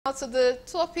Now to the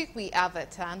topic we have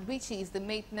at hand, which is the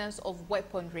maintenance of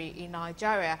weaponry in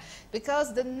Nigeria.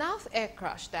 Because the NAF air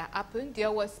crash that happened,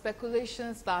 there were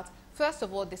speculations that, first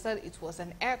of all, they said it was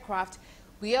an aircraft.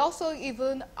 We also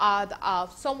even had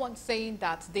someone saying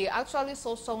that they actually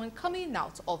saw someone coming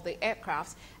out of the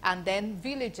aircraft, and then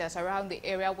villagers around the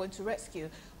area went to rescue.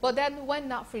 But then when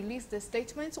NAF released the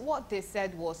statement, what they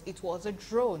said was it was a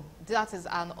drone. That is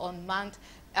an unmanned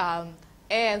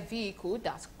air vehicle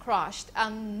that crashed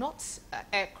and not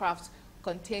aircraft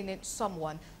containing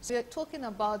someone. So we're talking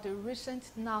about the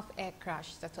recent NAF air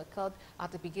crash that occurred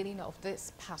at the beginning of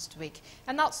this past week.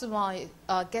 And now to my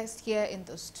guest here in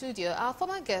the studio. Our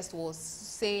former guest was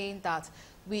saying that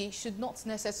we should not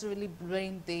necessarily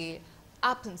blame the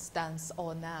happenstance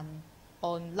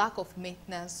on lack of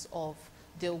maintenance of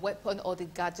the weapon or the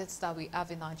gadgets that we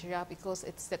have in Nigeria, because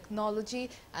it's technology,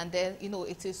 and then, you know,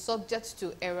 it is subject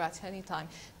to error at any time.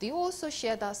 Do you also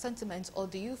share that sentiment, or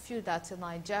do you feel that in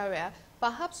Nigeria,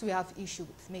 perhaps we have issue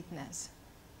with maintenance?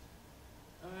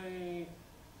 I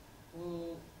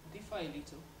will differ a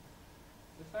little.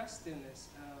 The first thing is,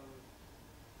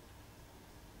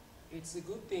 it's a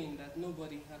good thing that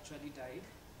nobody actually died,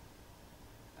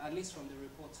 at least from the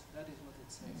report. That is what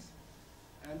it says.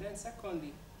 And then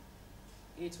secondly,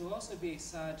 it will also be a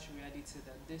sad reality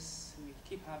that we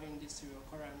keep having this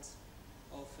reoccurrence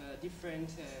of different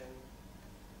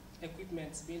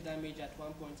equipments being damaged at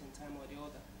one point in time or the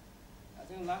other. I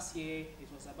think last year it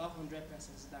was about 100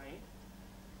 persons dying,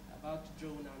 about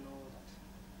drone and all that.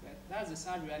 But that's a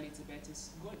sad reality, but it's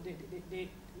good.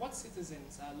 What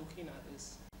citizens are looking at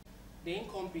is the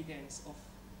incompetence of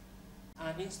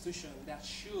an institution that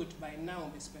should by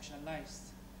now be specialized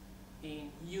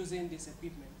in using this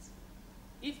equipment.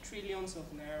 If trillions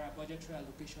of naira budgetary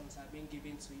allocations are being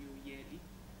given to you yearly,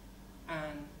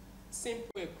 and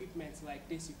simple equipment like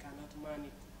this, you cannot man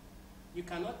it. You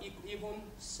cannot even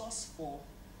source for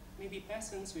maybe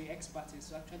persons with expertise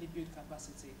to actually build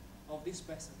capacity of these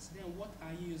persons, then what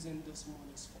are you using those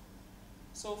monies for?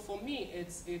 So for me,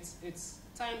 it's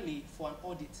timely for an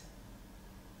audit.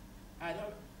 I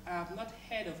have not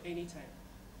heard of any time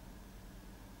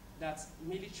that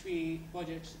military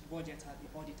budget has been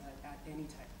audited at any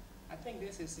time. I think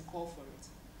this is a call for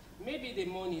it. Maybe the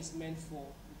money is meant for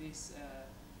this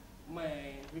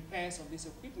repairs of this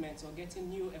equipment, or getting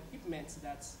new equipment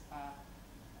that are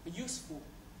useful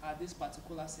at this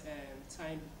particular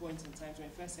point in time,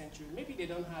 21st century. Maybe they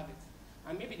don't have it,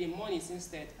 and maybe the monies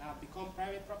instead have become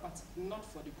private property, not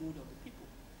for the good of the people.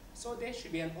 So there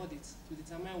should be an audit to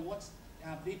determine what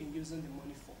have they been using the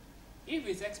money for. If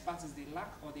it's expertise they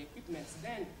lack or the equipment,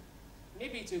 then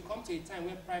maybe it will come to a time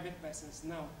when private persons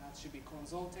now should be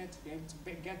consulted to be able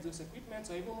to get those equipment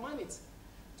or even man it.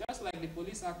 Just like the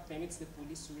Police Act permits the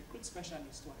police to recruit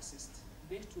specialists to assist,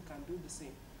 they too can do the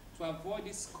same to avoid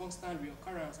this constant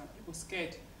reoccurrence and people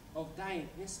scared of dying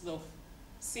instead of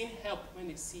seeing help when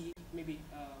they see maybe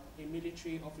a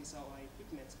military officer or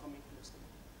equipment coming close to them.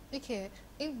 Okay,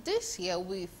 in this year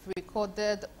we've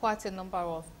recorded quite a number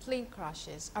of plane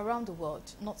crashes around the world,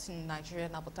 not in Nigeria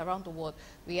now, but around the world.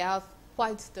 We have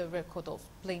quite the record of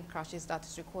plane crashes that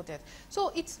is recorded. So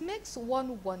it makes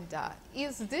one wonder,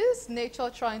 is this nature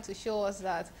trying to show us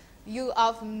that you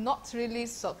have not really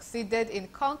succeeded in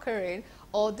conquering,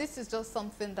 or this is just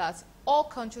something that all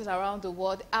countries around the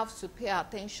world have to pay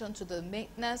attention to the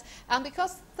maintenance? And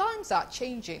because times are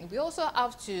changing, we also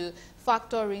have to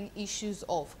factor in issues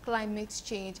of climate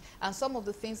change and some of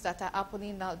the things that are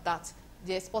happening now, that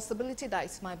there's possibility that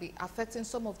it might be affecting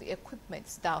some of the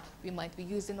equipment that we might be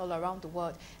using all around the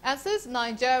world. And since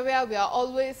Nigeria, we are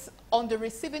always on the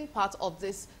receiving part of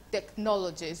these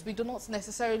technologies. We do not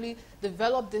necessarily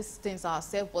develop these things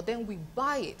ourselves, but then we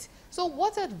buy it. So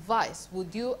what advice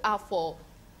would you have for,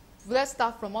 let's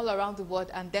start from all around the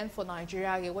world and then for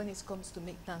Nigeria when it comes to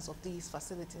maintenance of these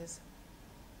facilities?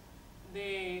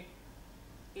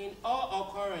 In all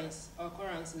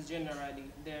occurrences generally,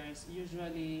 there is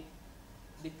usually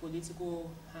the political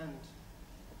hand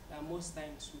that most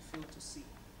times we fail to see.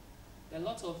 A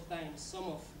lot of times, some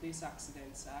of these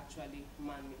accidents are actually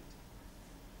man-made,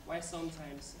 while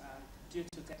sometimes due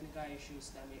to technical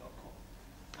issues that may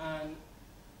occur. And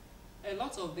a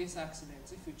lot of these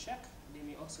accidents, if you check, they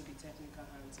may also be technical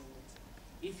hands in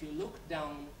it. If you look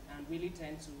down and really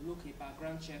tend to look a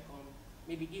background check on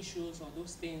maybe issues or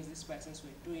those things these persons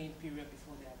were doing period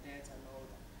before their death and all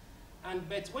that.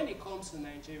 But when it comes to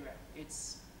Nigeria,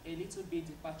 it's a little bit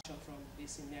departure from the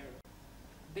scenario.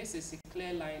 This is a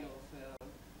clear line of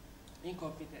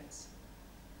incompetence.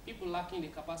 People lacking the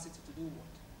capacity to do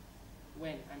what,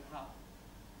 when, and how.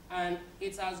 And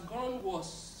it has grown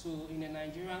worse in a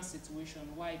Nigerian situation.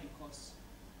 Why? Because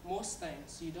most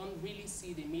times you don't really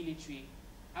see the military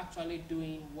actually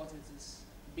doing what it is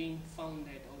being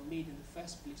founded or made in the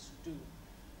first place to do.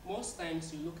 Most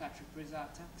times you look at reprisal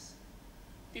attacks.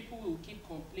 People will keep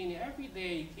complaining. Every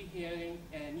day you keep hearing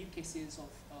new cases of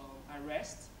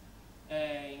arrest,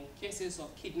 cases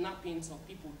of kidnappings of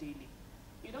people daily.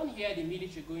 You don't hear the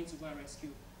military going to go and rescue.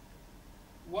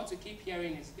 What you keep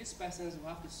hearing is these persons will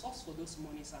have to source for those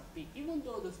monies and pay, even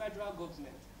though the federal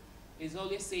government is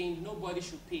always saying nobody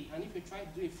should pay. And if you try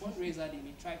to do a fundraiser, they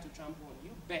may try to trample on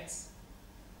you. Bet.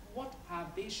 What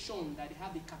have they shown that they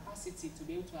have the capacity to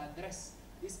be able to address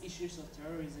these issues of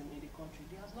terrorism in the country?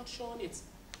 They have not shown it,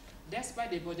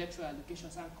 despite the budgetary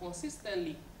allocations. And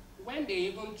consistently, when they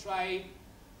even try,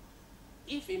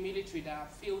 if a military that have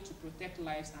failed to protect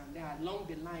lives and they are along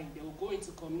the line, they will go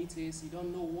into communities, you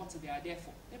don't know what they are there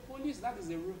for. The police, that is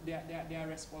their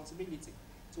responsibility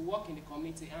to work in the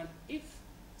community. And if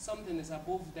something is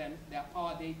above them, their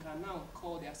power, they can now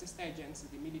call their sister agency,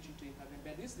 the military, to intervene.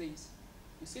 But these days,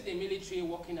 you see the military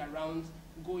walking around,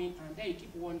 going, and then you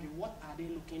keep wondering, what are they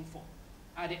looking for?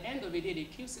 At the end of the day, they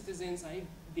kill citizens, and if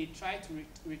they try to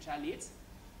retaliate,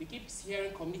 you keep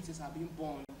hearing communities are being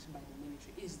burned by the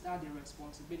military. Is that the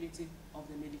responsibility of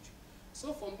the military?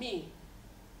 So for me,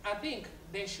 I think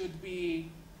there should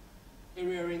be a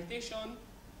reorientation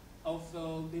of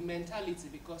the mentality,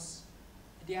 because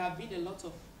there have been a lot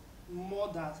of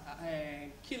murder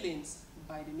killings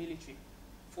by the military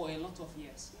for a lot of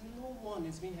years. No one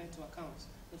is being held to account.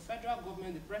 The federal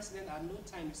government, the president, at no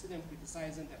time you see them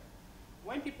criticizing them.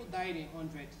 When people died in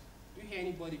 100, do you hear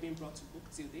anybody being brought to book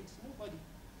till date? Nobody.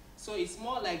 So it's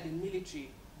more like the military,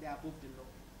 they are above the law.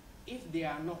 If they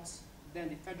are not, then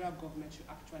the federal government should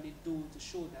actually do to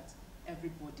show that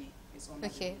everybody is under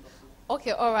the rule of law.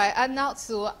 Okay, all right. And now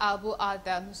to Abu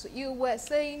Adam. So you were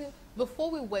saying,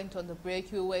 before we went on the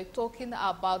break, you were talking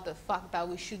about the fact that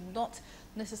we should not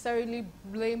necessarily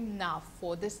blame NAF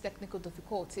for these technical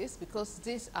difficulties, because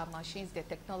these are machines, their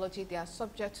technology, they are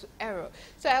subject to error.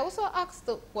 So I also asked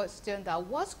the question that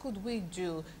what could we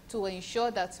do to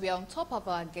ensure that we are on top of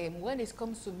our game when it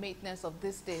comes to maintenance of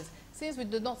these things, since we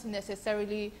do not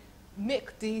necessarily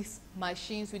make these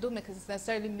machines, we don't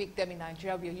necessarily make them in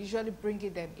Nigeria, we are usually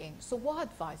bringing them in. So what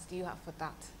advice do you have for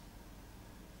that?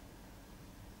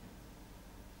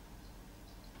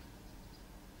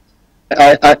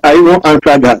 I won't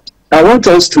answer that. I want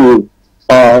us to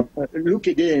look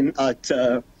again at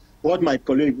what my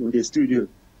colleague in the studio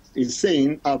is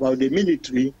saying about the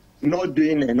military not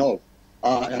doing enough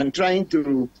and trying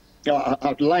to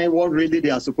outline what really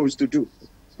they are supposed to do.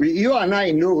 You and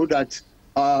I know that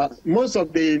most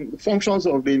of the functions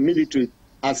of the military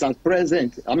as at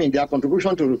present, I mean, their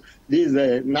contribution to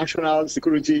this national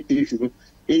security issue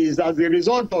is as a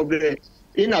result of the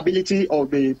inability of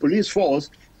the police force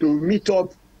to meet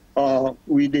up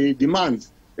with the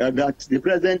demands that the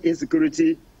present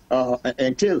insecurity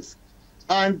entails.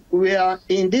 And we are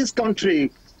in this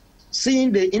country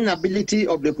seeing the inability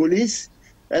of the police.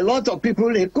 A lot of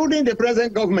people, including the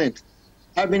present government,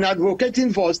 have been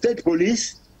advocating for state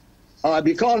police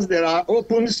because there are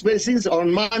open spaces,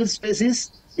 unmanned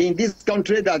spaces in this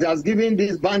country that has given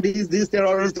these bandits, these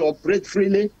terrorists to operate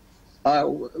freely.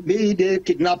 Be they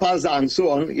kidnappers and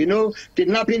so on. You know,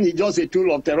 kidnapping is just a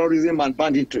tool of terrorism and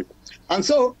banditry. And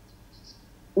so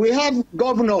we have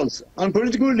governors and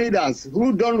political leaders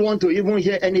who don't want to even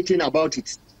hear anything about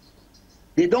it.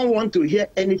 They don't want to hear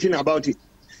anything about it.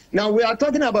 Now we are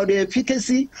talking about the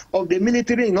efficacy of the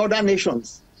military in other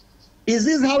nations. Is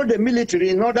this how the military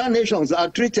in other nations are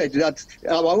treated, that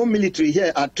our own military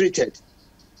here are treated?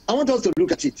 I want us to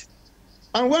look at it.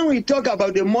 And when we talk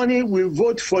about the money we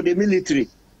vote for the military,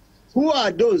 who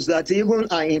are those that even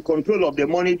are in control of the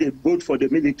money they vote for the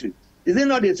military? Is it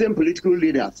not the same political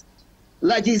leaders?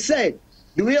 Like he said,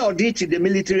 do we audit the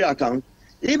military account?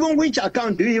 Even which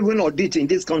account do you even audit in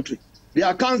this country? The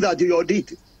accounts that you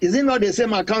audit, is it not the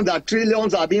same account that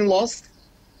trillions are being lost?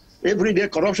 Every day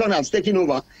corruption has taken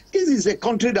over. This is a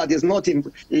country that is not in,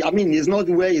 I mean, is not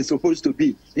where it's supposed to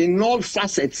be in all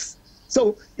facets.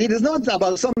 So it is not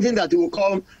about something that will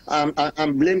come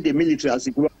and blame the military as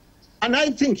it were. And I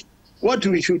think what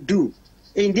we should do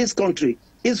in this country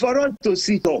is for us to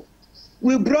sit up.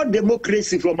 We brought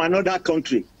democracy from another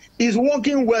country. It's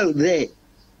working well there.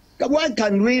 Why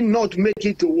can we not make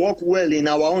it to work well in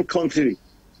our own country?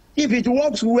 If it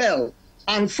works well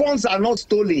and funds are not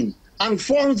stolen and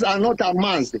funds are not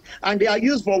amassed and they are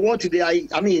used for what they are,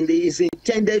 I mean, it is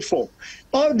intended for.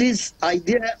 All this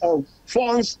idea of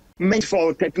funds meant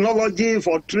for technology,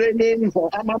 for training, for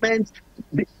armament,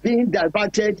 being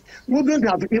diverted, wouldn't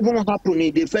have even happened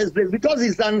in the first place, because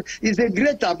it's a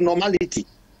great abnormality.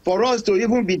 for us to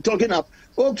even be talking of,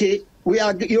 okay,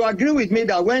 you agree with me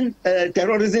that when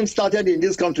terrorism started in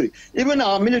this country, even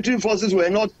our military forces were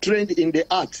not trained in the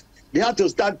art. They had to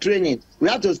start training. We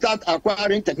had to start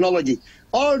acquiring technology.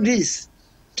 All this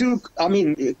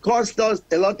cost us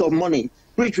a lot of money,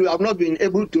 which we have not been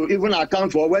able to even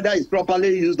account for whether it's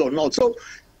properly used or not. So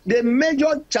the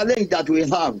major challenge that we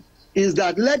have is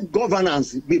that let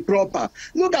governance be proper.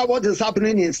 Look at what is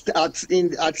happening at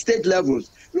state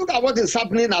levels. Look at what is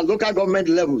happening at local government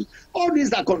levels. All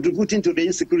these are contributing to the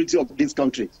insecurity of this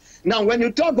country. Now, when you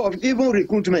talk of even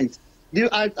recruitment,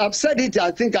 I've said it,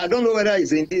 I think, I don't know whether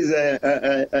it's in this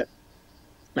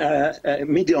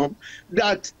medium,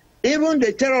 that even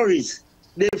the terrorists,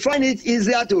 they find it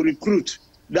easier to recruit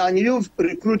than you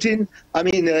recruiting,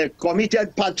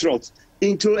 committed patriots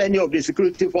into any of the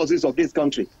security forces of this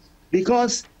country.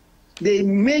 Because the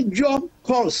major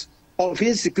cause of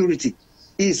insecurity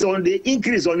is on the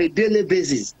increase on a daily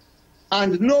basis,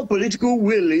 and no political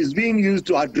will is being used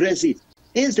to address it.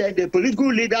 Instead, the political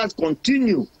leaders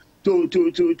continue to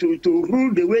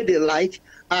rule the way they like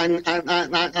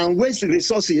and waste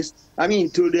resources,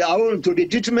 to the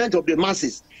detriment of the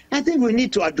masses. I think we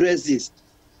need to address this.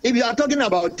 If you are talking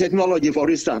about technology, for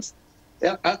instance,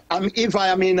 if I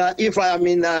am in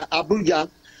Abuja,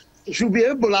 should be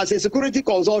able, as a security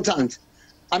consultant,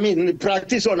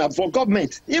 practitioner for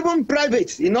government, even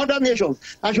private in other nations,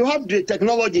 I should have the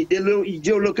technology, the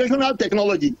geolocational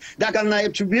technology that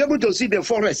can to be able to see the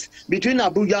forest between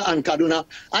Abuja and Kaduna,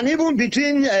 and even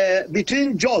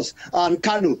between Jos and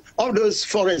Kano, all those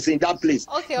forests in that place.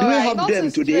 Okay, do we have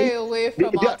them today?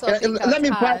 Let me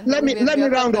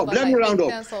round up.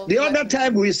 The other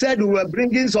time we said we were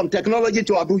bringing some technology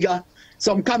to Abuja,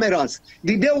 some cameras.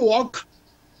 Did they work?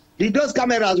 Did those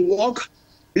cameras work?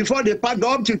 Before they packed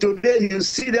up to today, you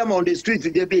see them on the street.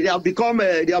 They have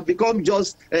become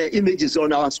just images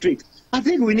on our street. I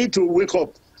think we need to wake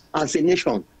up as a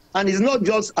nation, and it's not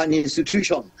just an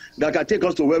institution that can take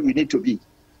us to where we need to be.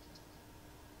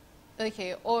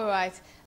 Okay, all right.